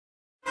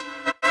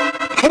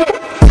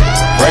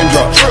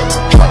up.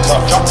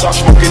 Drop top,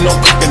 smoking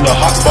on cooking the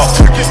hot pot.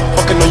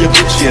 Fucking on your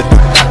bitch, yeah.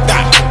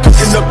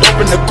 Cooking up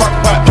dope in the crock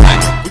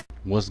pot.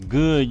 What's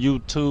good,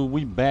 YouTube?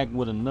 We back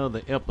with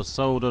another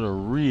episode of the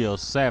Real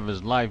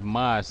Savage Life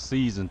Mod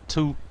Season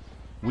 2.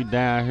 We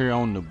down here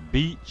on the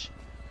beach.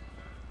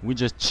 We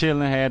just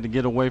chilling, had to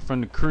get away from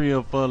the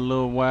crib for a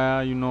little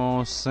while, you know what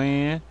I'm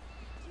saying?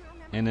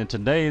 And in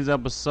today's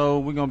episode,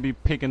 we're gonna be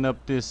picking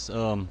up this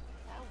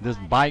this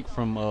bike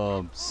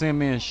from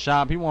Simeon's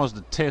shop. He wants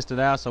to test it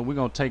out, so we're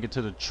gonna take it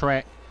to the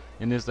track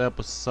in this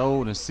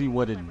episode and see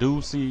what it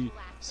do, see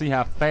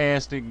how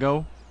fast it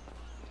go.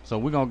 So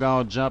we're gonna go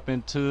and jump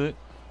into it.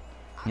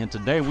 And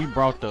today we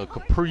brought the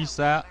Caprice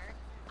out.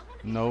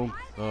 You know,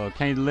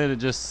 can't let it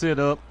just sit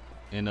up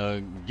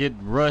and get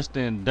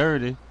rusty and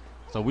dirty.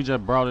 So we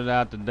just brought it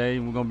out today.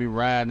 We're gonna be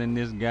riding in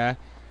this guy.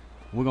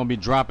 We're gonna be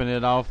dropping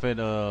it off at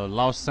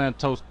Los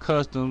Santos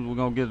Customs. We're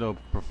gonna get a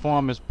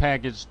performance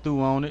package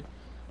through on it.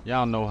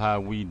 Y'all know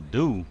how we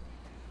do.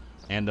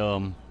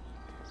 And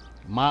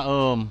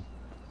my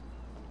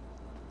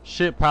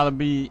shit probably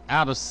be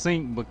out of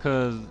sync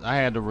because I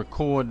had to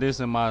record this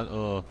in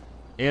my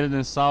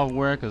editing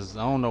software, because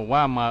I don't know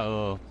why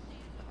my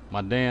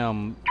my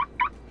damn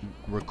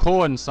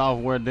recording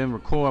software didn't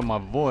record my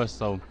voice.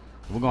 So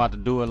we're gonna have to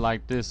do it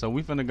like this. So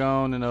we finna go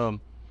on and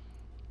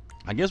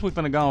I guess we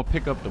finna go and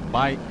pick up the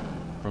bike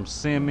from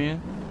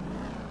Simeon.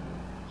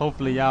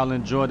 Hopefully y'all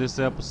enjoy this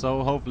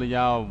episode. Hopefully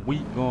y'all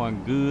week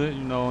going good,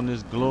 you know, on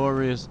this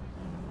glorious,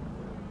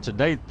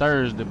 today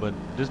Thursday, but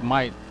this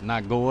might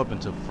not go up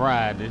until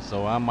Friday,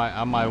 so I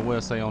might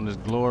well say on this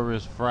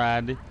glorious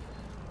Friday.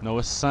 You know,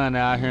 it's sunny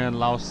out here in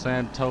Los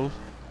Santos.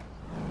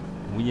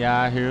 We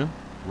out here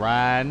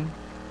riding.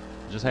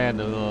 Just had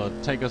to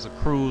take us a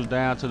cruise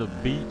down to the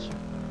beach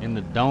in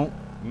the Don't.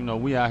 You know,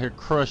 we out here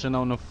crushing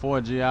on the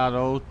 4G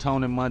autos,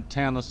 Tony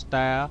Montana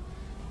style.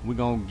 We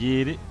gonna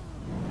get it.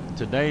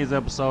 Today's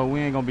episode,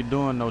 we ain't gonna be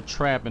doing no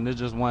trapping. It's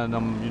just one of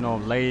them, you know,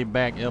 laid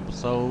back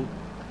episodes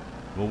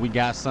where we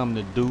got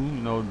something to do.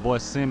 You know, the boy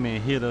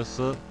Simeon hit us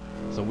up,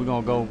 so we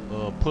gonna go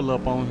pull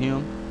up on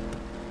him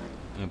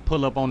and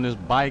pull up on this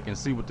bike and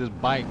see what this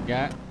bike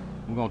got.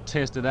 We're gonna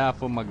test it out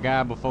for my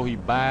guy before he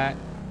buy it.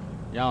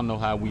 Y'all know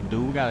how we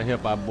do. We gotta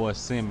help our boy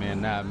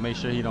Simeon now. Make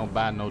sure he don't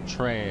buy no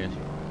trash.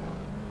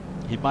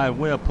 He might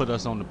well put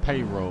us on the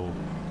payroll.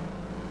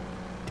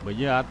 But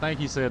yeah, I think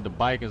he said the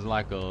bike is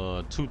like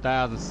a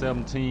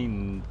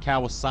 2017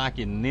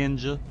 Kawasaki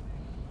Ninja.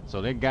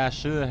 So that guy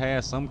should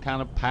have some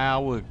kind of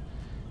power.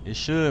 It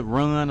should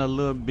run a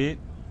little bit.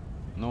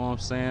 You know what I'm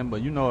saying?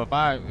 But you know, if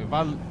I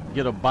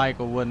get a bike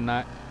or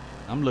whatnot,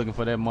 I'm looking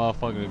for that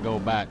motherfucker to go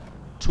about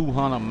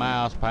 200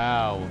 miles per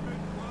hour.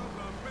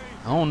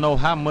 I don't know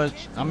how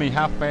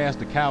fast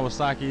the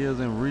Kawasaki is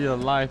in real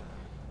life.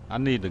 I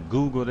need to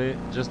Google that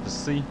just to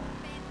see.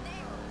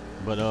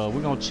 But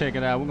we're gonna check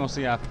it out. We're gonna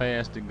see how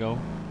fast it go.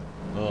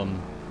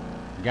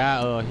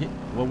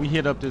 We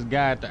hit up this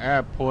guy at the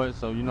airport,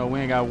 so you know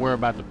we ain't gotta worry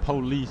about the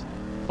police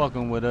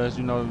fucking with us,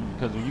 you know,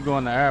 because when you go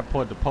in the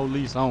airport, the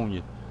police on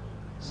you.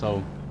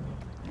 So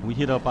we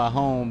hit up our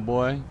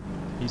homeboy.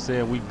 He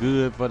said we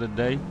good for the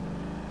day.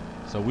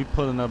 So we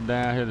pulling up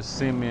down here to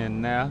Simeon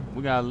now.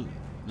 We got a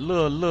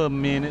little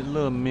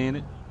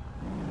minute.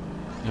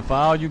 And for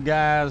all you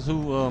guys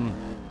who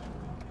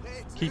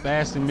keep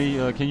asking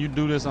me, can you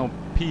do this on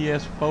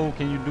PS4?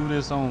 Can you do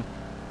this on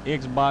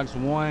Xbox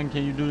One?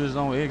 Can you do this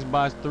on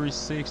Xbox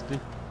 360?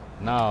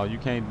 No, you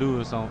can't do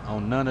this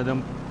on none of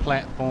them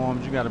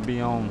platforms. You gotta be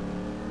on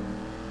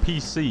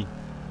PC,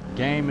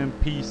 gaming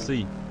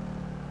PC.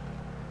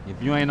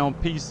 If you ain't on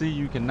PC,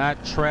 you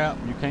cannot trap,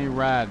 you can't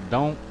ride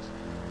don'ts,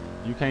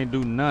 you can't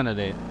do none of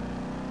that.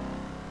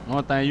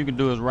 One thing you can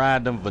do is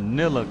ride them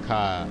vanilla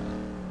cars,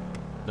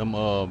 them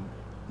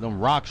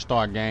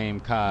Rockstar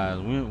game cars.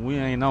 We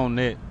ain't on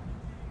that.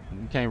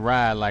 You can't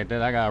ride like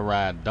that. I gotta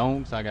ride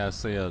donks. I gotta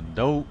sell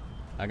dope.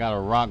 I gotta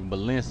rock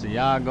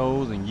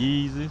Balenciagos and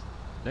Yeezys.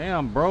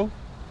 Damn, bro.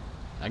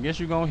 I guess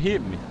you gonna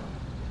hit me.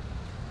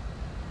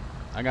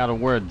 I gotta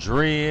wear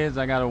dreads.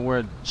 I gotta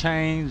wear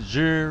chains,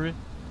 jewelry.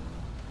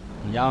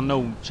 Y'all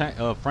know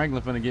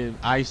Franklin finna get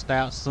iced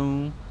out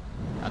soon.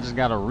 I just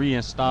gotta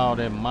reinstall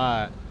that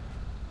mod.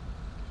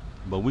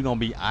 But we gonna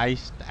be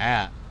iced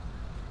out.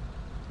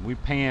 We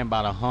paying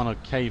about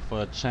 $100K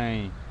for a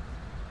chain.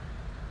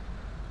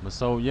 But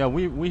so yeah,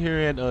 we here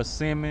at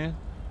Simeon.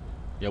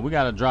 Yeah, we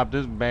gotta drop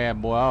this bad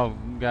boy off.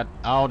 We got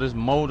all this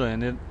motor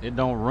and it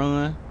don't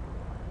run.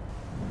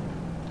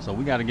 So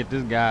we gotta get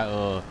this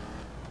guy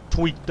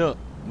tweaked up.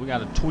 We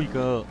gotta tweak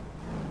her up.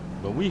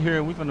 But we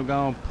here, we finna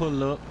go and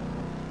pull up.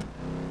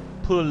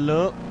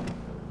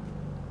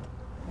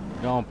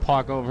 Gonna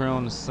park over here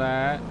on the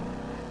side.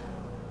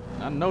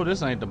 I know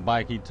this ain't the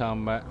bike he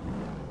talking about.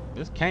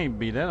 This can't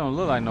be. That don't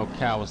look like no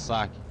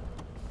Kawasaki.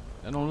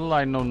 That don't look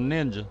like no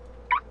Ninja.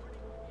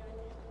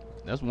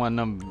 That's one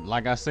of them,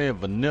 like I said,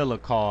 vanilla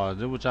cars.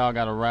 That's what y'all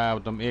gotta ride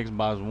with them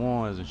Xbox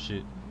Ones and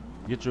shit.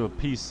 Get you a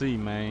PC,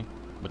 man.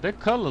 But that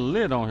color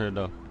lit on here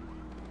though.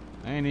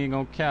 I ain't even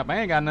gonna cap. I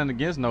ain't got nothing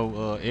against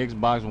no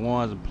Xbox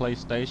Ones and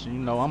PlayStation. You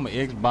know, I'm an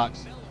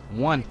Xbox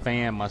 1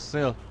 fan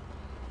myself.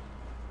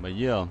 But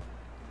yeah,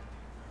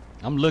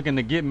 I'm looking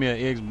to get me an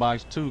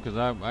Xbox too, because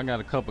I got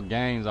a couple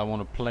games I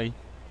want to play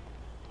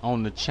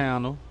on the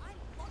channel.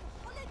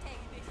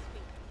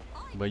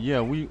 But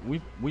yeah, we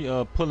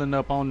pulling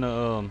up on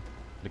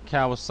the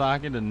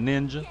Kawasaki, the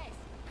Ninja.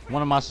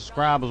 One of my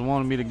subscribers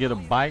wanted me to get a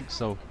bike,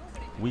 so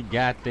we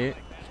got that.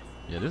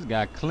 Yeah, this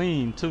guy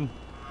clean too.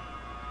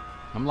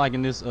 I'm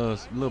liking this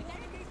little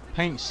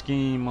paint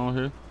scheme on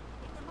here.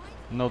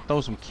 You know,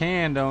 throw some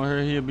candy on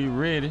here, he'll be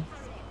ready.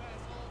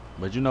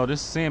 But you know,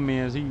 this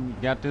Simmons, he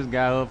got this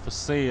guy up for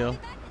sale.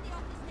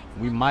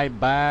 We might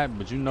buy it,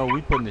 but you know,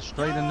 we putting it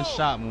straight in the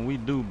shop when we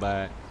do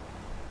buy it.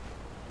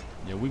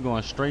 Yeah, we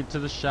going straight to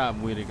the shop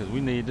with it, because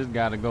we need this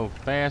guy to go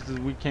fast as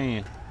we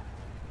can.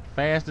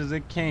 Fast as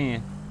it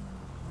can.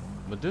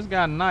 But this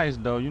guy nice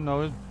though, you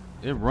know,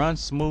 it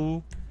runs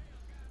smooth.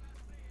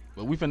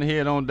 But we finna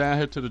head on down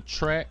here to the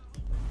track.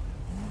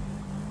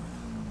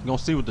 Gonna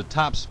see what the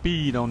top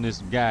speed on this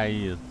guy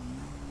is.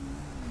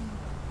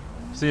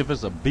 See if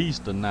it's a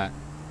beast or not.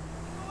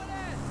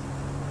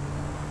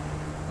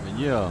 But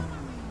yeah,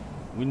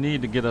 we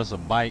need to get us a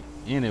bike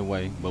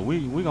anyway. But we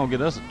gonna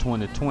get us a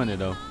 2020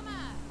 though.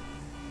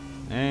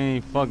 I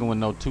ain't fucking with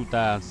no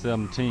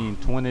 2017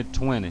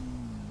 2020.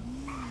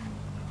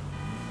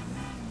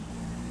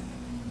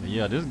 But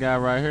yeah, this guy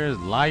right here is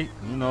light,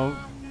 you know,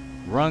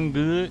 run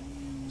good.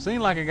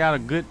 Seems like it got a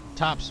good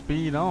top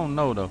speed. I don't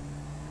know though.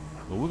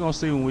 But we're gonna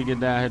see when we get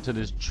down here to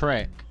this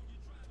track.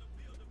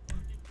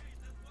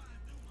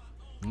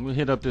 We'll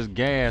hit up this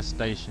gas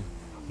station.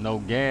 No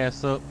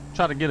gas up.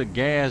 Try to get a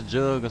gas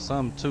jug or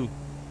something too.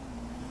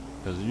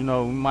 Cause you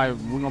know we're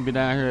gonna be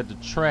down here at the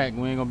track.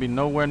 We ain't gonna be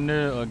nowhere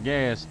near a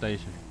gas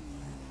station.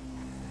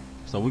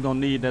 So we're gonna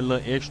need that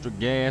little extra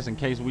gas in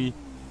case we, you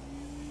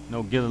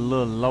know, get a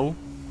little low.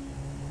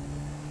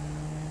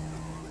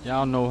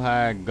 Y'all know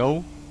how it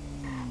go.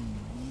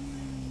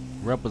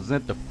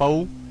 Represent the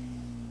foe.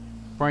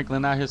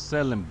 Franklin out here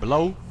selling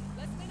blow.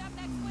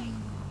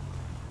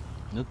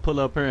 Let's pull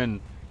up here and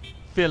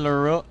fill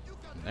her up.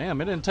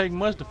 Damn, it didn't take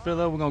much to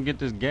fill up. We're gonna get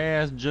this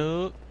gas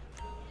jug.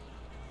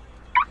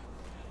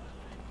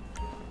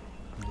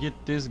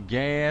 Get this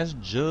gas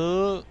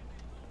jug.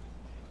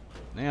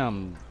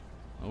 Damn.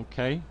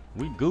 Okay,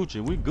 we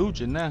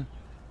Gucci now.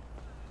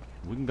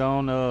 We can go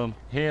on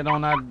head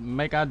on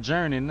make our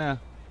journey now.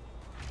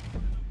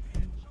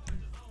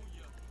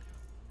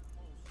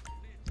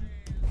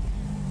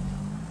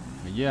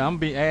 Yeah, I'm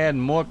be adding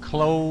more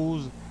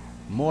clothes,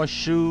 more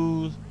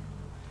shoes.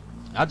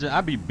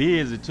 I be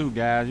busy too,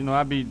 guys. You know,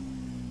 I be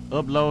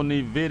uploading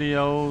these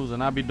videos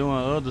and I be doing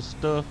other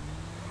stuff.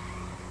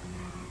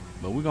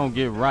 But we gonna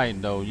get right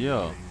though,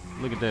 yeah.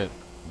 Look at that.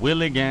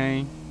 Willie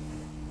gang.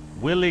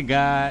 Willie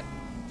God.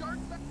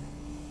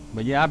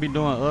 But yeah, I be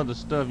doing other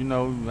stuff, you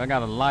know. I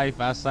got a life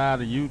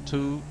outside of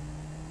YouTube.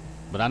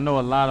 But I know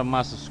a lot of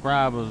my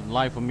subscribers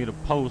like for me to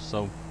post,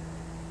 so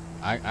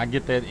I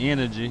get that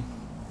energy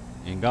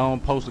and go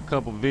and post a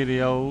couple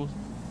videos.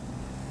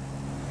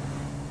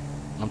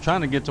 I'm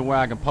trying to get to where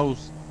I can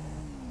post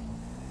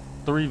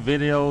 3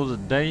 videos a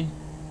day,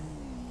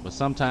 but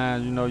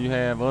sometimes, you know, you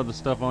have other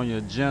stuff on your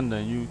agenda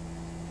and you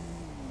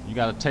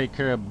got to take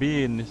care of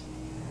business.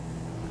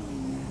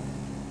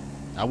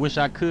 I wish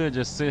I could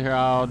just sit here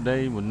all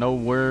day with no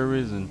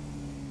worries and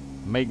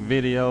make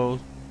videos.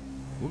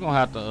 We're gonna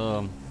have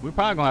to we're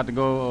probably gonna have to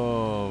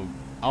go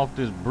off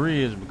this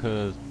bridge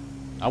because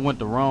I went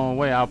the wrong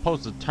way. I was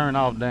supposed to turn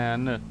off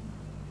down there.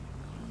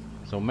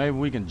 So maybe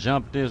we can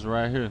jump this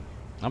right here.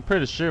 I'm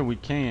pretty sure we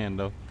can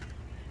though.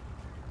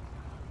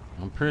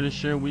 I'm pretty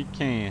sure we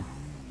can.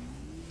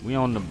 We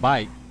on the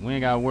bike. We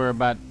ain't gotta worry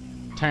about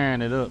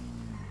tearing it up.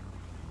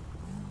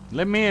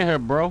 Let me in here,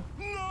 bro.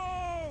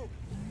 No!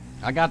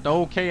 I got the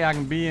okay, I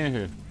can be in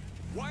here.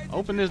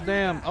 Open this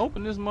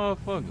open this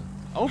motherfucker.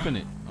 Open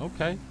it.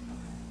 Okay.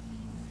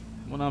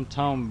 What I'm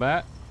talking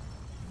about.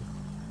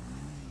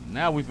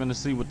 Now we finna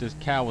see what this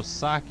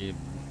Kawasaki,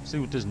 see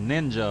what this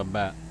Ninja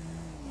about.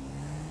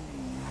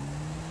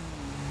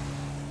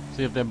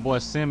 See if that boy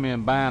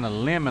Simeon buying a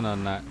lemon or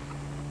not.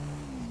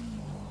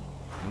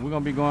 And we're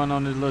gonna be going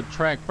on this little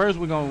track. First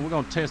we're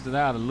gonna test it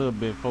out a little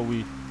bit before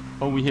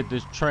we hit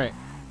this track.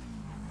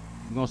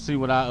 We're gonna see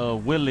what our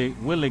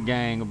Willie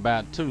gang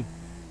about too.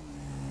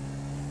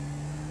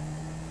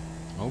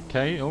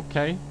 Okay,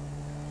 okay.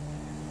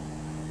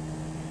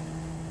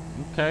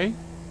 Okay,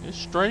 it's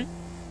straight.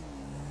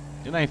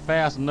 It ain't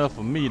fast enough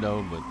for me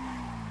though, but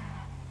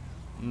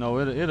you know,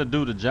 it'll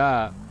do the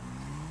job.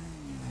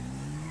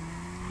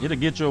 It'll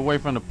get you away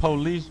from the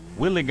police.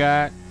 Willie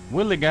God,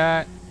 Willie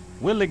God,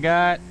 Willie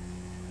God,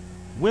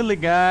 Willie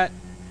God.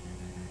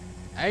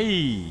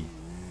 Hey,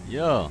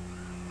 yeah,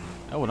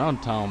 that's what I'm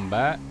talking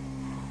about.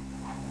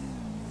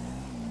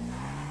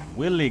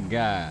 Willie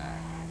God.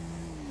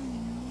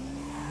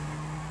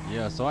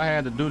 Yeah, so I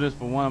had to do this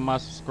for one of my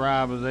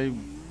subscribers. They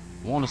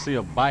want to see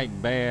a bike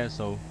bad,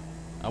 so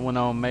I went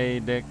on and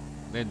made that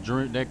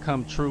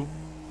come true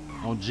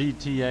on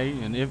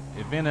GTA. And if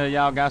any of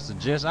y'all got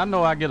suggestions, I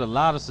know I get a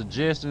lot of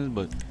suggestions,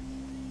 but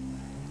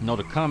You know,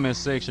 the comment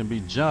section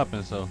be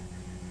jumping, so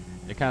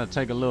it kind of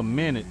take a little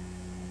minute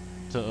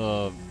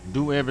to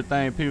do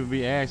everything people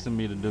be asking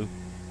me to do.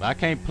 But I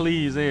can't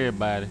please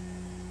everybody.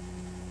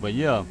 But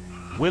yeah,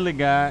 Willie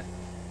got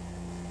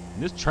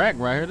this track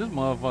right here. This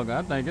motherfucker,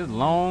 I think it's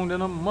long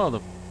than a mother.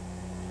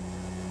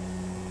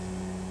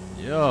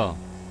 Yeah,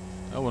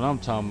 that's what I'm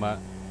talking about.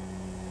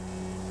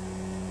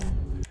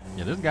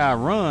 Yeah, this guy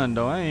run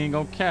though. I ain't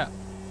gonna cap.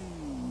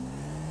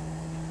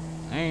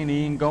 I ain't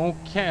even gonna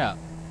cap.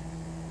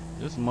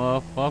 This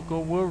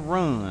motherfucker will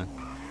run.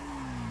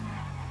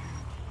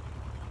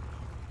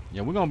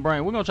 Yeah, we're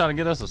gonna try to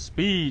get us a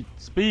speed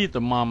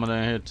thermometer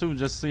in here too,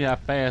 just see how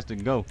fast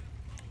it go.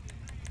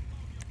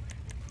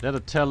 That'll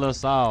tell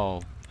us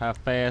all how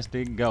fast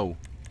it go.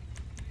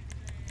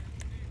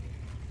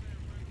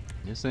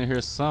 It's in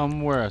here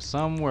somewhere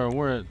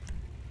where it,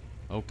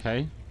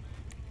 okay.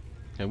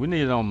 Okay, we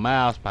need it on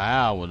miles per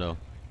hour though.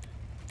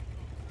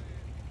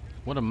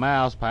 What a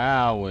miles per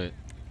hour at?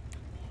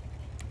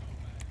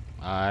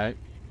 Alright.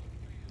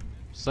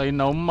 Say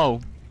no more.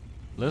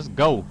 Let's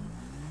go.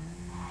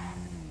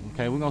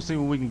 Okay, we're gonna see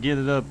what we can get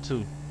it up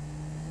to.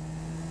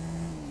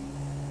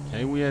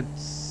 Okay, we at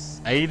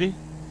 80.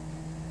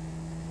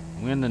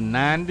 We're in the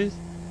 90s.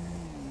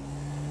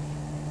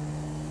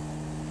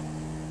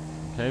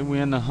 Okay,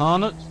 we're in the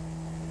hundreds.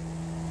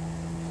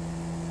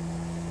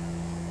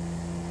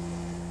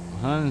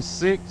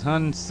 106,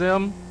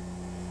 107.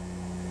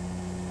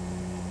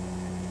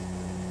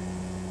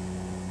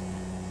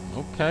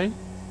 Okay.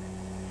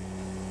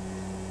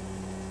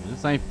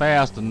 This ain't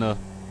fast enough.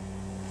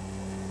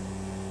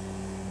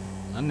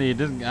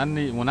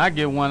 When I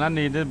get one, I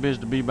need this bitch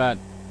to be about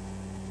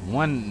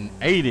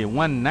 180,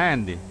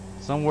 190.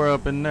 Somewhere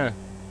up in there.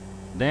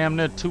 Damn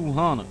near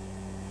 200.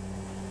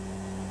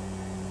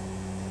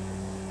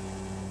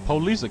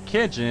 Police are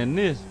catching in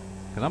this.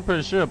 Cause I'm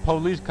pretty sure a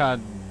police car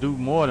do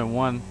more than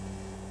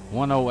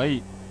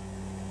 108.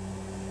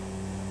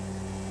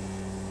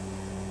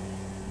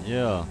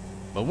 Yeah.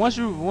 But once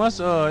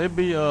it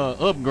be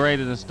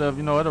upgraded and stuff,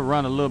 you know, it'll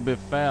run a little bit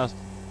faster.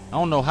 I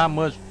don't know how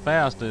much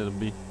faster it'll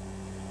be.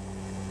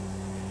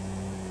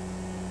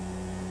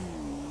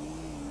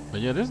 But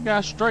yeah, this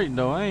guy's straight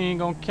though. I ain't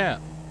gonna cap.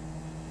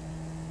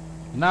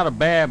 Not a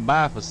bad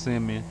buy for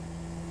Simeon.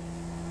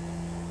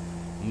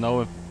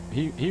 No, if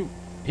he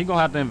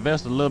gonna have to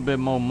invest a little bit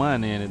more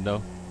money in it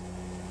though.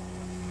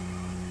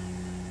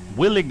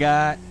 Willie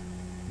got.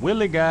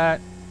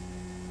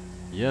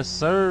 Yes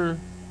sir.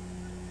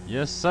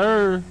 Yes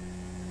sir.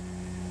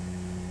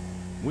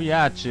 We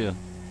out here.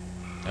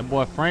 That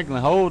boy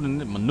Franklin holding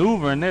it,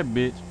 maneuvering that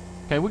bitch.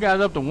 Okay, we got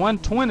it up to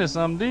 120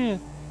 something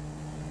then.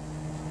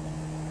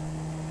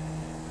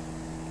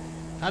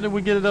 How did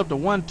we get it up to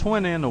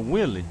 120 in the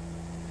Willie?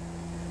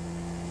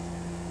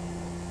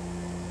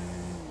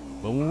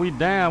 But when we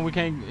down, we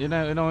can't. It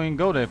don't even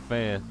go that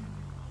fast.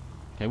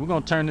 Okay, we're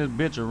gonna turn this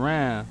bitch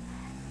around.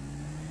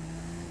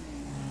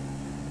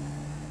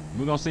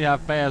 We're gonna see how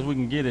fast we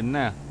can get it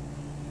now.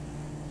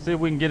 See if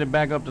we can get it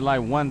back up to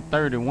like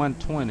 130,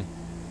 120.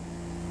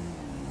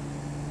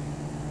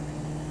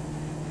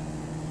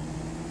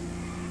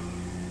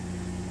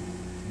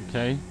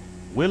 Okay,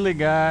 Willie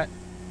got.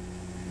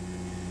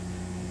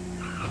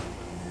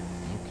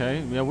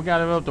 Okay, yeah, we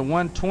got it up to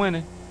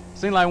 120.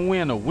 Seems like when we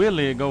in a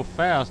Willie, it go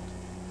fast.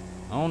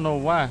 I don't know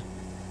why.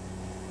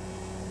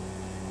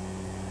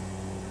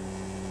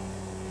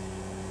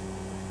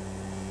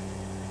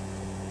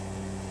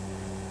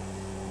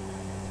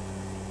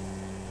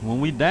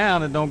 When we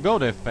down, it don't go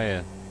that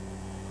fast.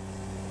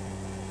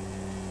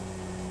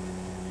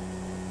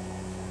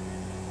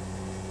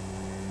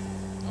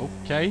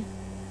 Okay.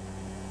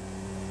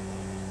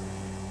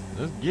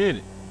 Let's get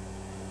it.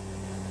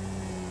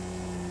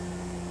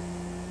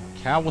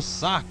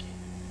 Kawasaki.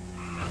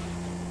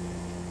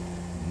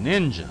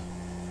 Ninja.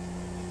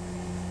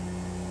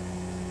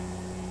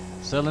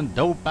 Selling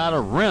dope out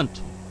of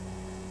rental.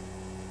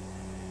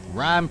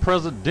 Riding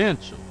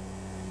presidential.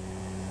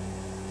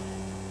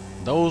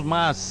 Those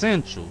my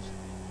essentials.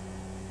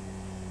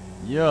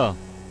 Yeah.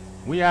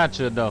 We out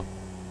here though.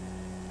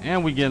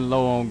 And we getting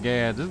low on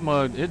gas. This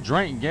mug, it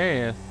drank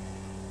gas.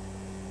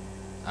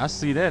 I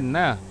see that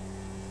now.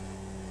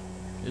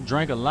 It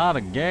drank a lot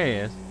of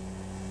gas.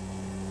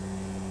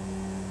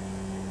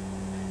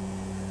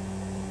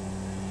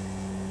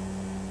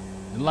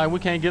 And like we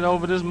can't get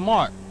over this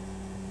mark.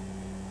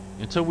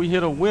 Until we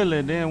hit a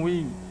Willie, then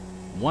we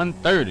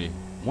 130,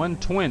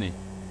 120.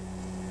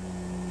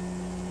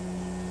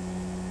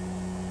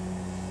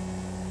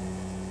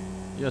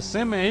 Yeah,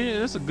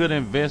 Simeon, it's a good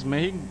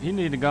investment. He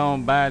need to go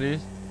and buy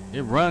this.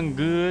 It run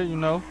good, you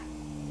know.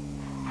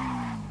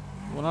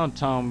 What I'm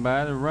talking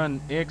about, it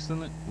run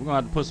excellent. We're gonna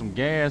have to put some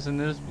gas in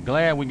this.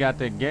 Glad we got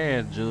that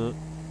gas jug.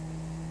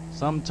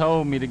 Something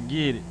told me to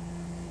get it.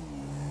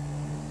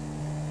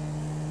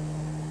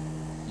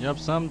 Yep,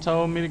 something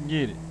told me to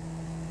get it.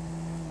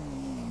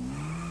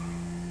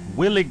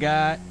 Willie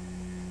got.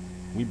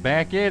 We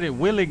back at it.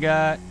 Willie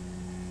got.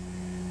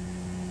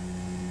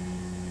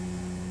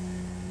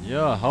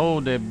 Yeah,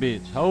 hold that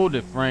bitch. Hold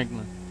it,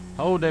 Franklin.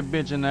 Hold that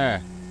bitch in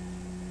there.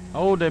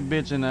 Hold that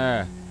bitch in the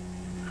air.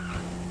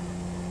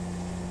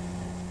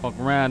 Fuck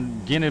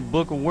around, Guinness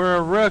Book of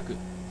World Record.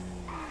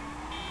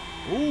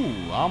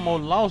 Ooh, I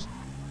almost lost it.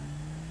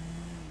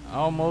 I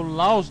almost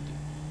lost it.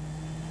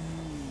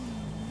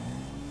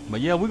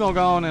 But yeah, we're gonna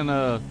go on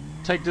and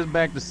take this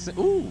back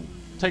to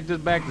take this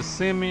back to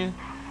Simeon.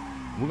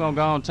 We're gonna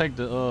go on and take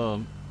the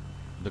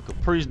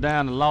Caprice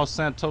down to Los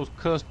Santos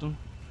Custom.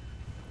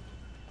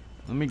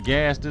 Let me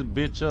gas this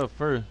bitch up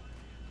first.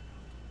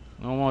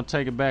 I don't want to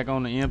take it back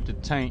on the empty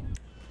tank.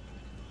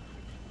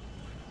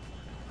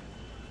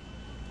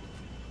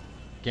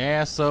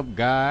 Gas up,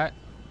 God.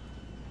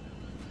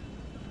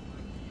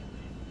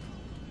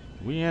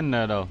 We in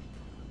there though.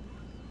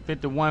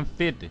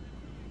 5150.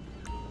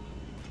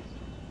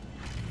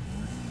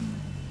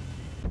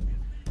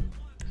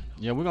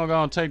 Yeah, we're gonna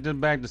go and take this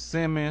back to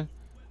Simeon.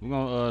 We're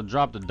gonna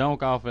drop the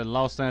donk off at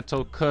Los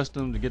Santos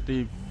Custom to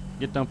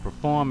get them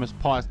performance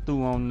parts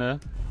through on there.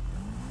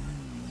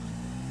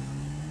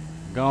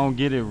 Go and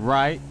get it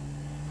right.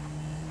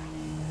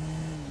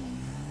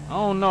 I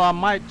don't know, I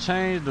might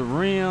change the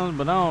rims,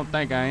 but I don't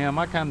think I am.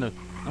 I'm kind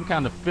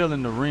of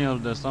feeling the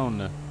rims that's on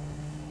there.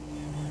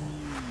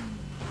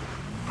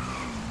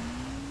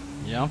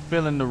 Yeah, I'm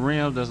feeling the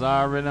rims that's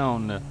already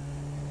on there.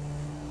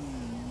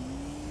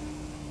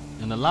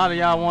 And a lot of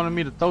y'all wanted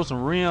me to throw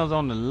some rims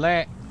on the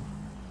lack.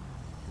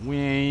 We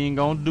ain't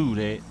gonna do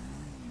that.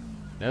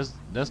 That's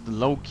the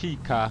low-key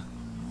car.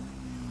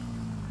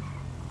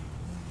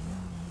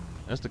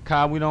 That's the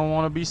car we don't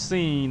want to be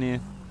seen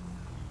in.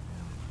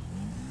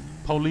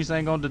 Police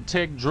ain't gonna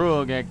detect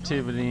drug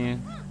activity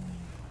in.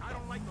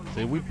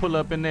 See, we pull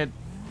up in that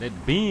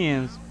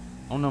Benz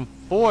on them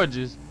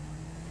forges,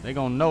 they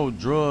gonna know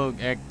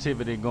drug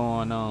activity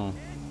going on.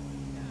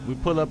 We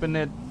pull up in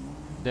that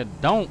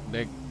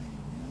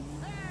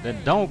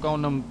donk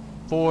on them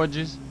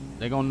forges,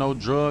 they gonna know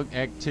drug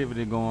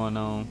activity going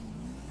on.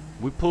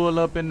 We pull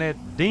up in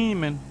that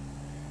Demon,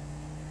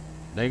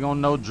 they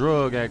gonna know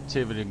drug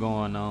activity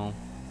going on.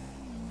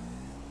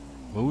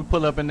 When we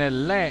pull up in that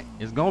Lack,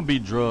 it's gonna be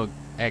drug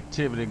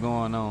activity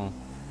going on,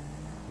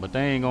 but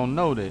they ain't gonna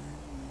know that.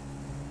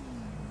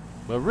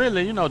 But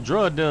really, you know,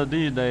 drug dealers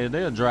these days,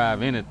 they'll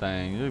drive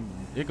anything.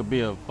 It could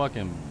be a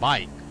fucking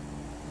bike.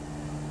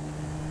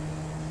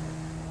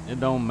 It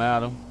don't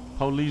matter.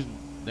 Police,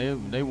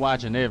 they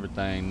watching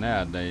everything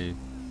nowadays.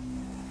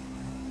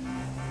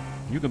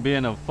 You can be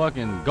in a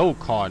fucking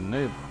go-kart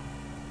and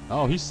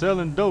oh, he's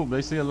selling dope.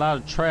 They see a lot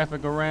of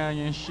traffic around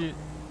you and shit.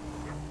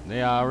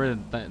 They already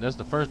think that's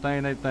the first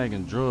thing they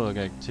thinking, drug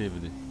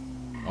activity.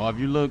 Or if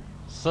you look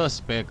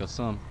suspect or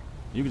something,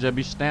 you could just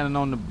be standing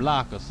on the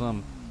block or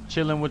something,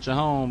 chilling with your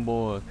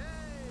homeboy.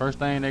 First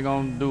thing they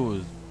gonna do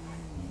is,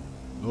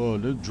 oh,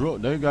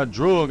 they got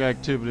drug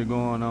activity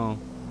going on.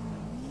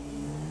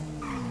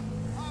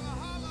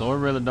 So it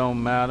really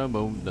don't matter.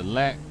 But the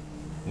Lack,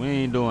 we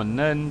ain't doing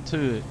nothing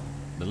to it.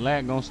 The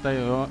Lack gonna stay.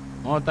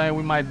 Only thing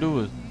we might do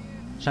is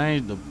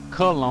change the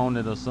color on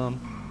it or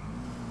something.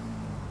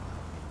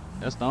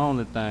 That's the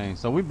only thing.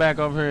 So we back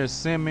over here at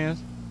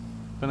Simmons.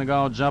 Finna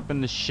go jump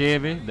in the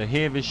Chevy, the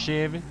heavy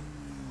Chevy.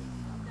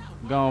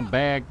 Gonna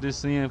bag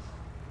this in.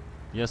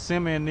 Yeah,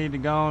 Simmons need to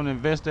go on and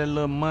invest that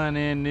little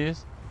money in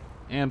this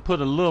and put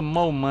a little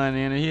more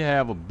money in it. He'll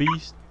have a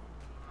beast.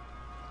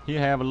 He'll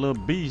have a little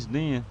beast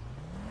then.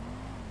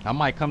 I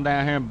might come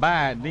down here and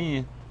buy it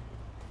then.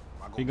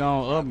 He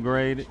gonna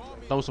upgrade it,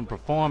 throw some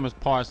performance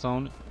parts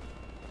on it.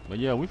 But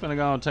yeah, we finna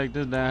go and take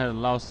this down here to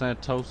Los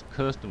Santos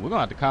Custom. We're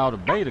gonna have to call the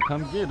Bay to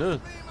come get us.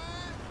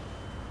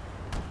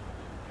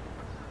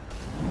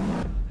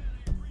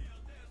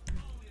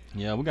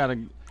 Yeah,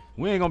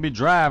 we ain't gonna be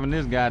driving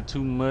this guy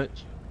too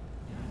much.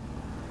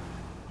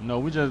 You know,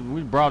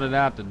 we brought it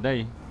out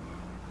today.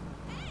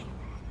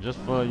 Just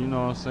for, you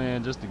know what I'm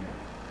saying, just to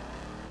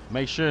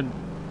make sure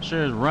it's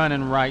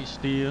running right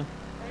still.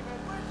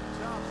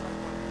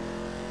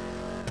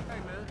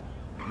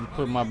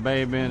 Put my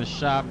baby in the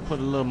shop, put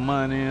a little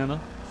money in her.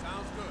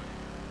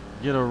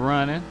 Get her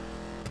running.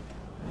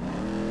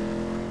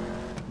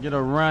 Get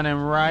her running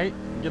right.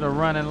 Get her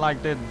running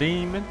like that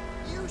Demon.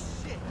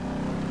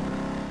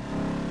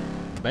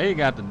 Bae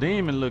got the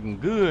Demon looking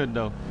good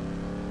though.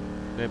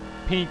 That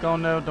pink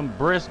on there with them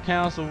breast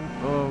cancer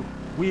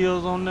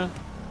wheels on there.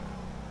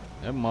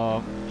 That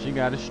mother, she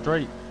got it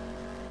straight.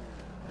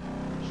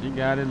 She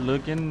got it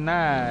looking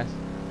nice.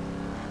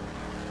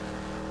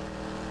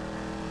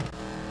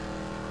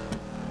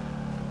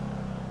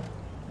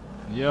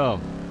 Yo,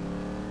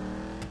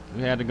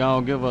 we had to go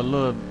and give her a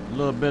little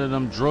bit of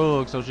them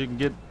drugs so she can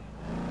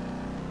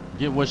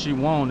get what she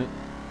wanted.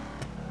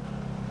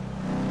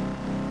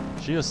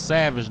 She a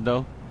savage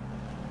though.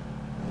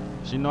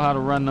 She know how to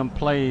run them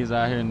plays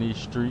out here in these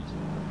streets.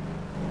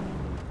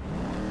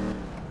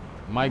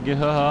 Might get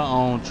her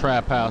own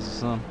trap house or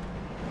something.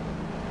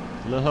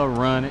 Let her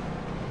run it.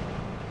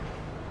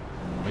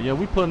 But yeah,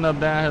 we putting up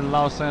down here to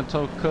Los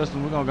Santos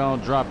Custom. We're gonna go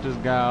and drop this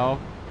guy off.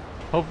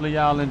 Hopefully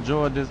y'all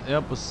enjoyed this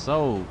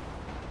episode.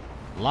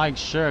 Like,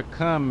 share,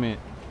 comment.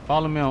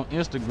 Follow me on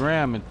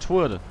Instagram and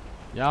Twitter.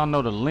 Y'all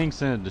know the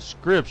links in the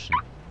description.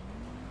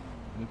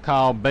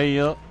 Call Bay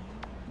up.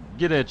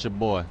 Get at your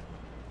boy.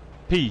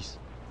 Peace.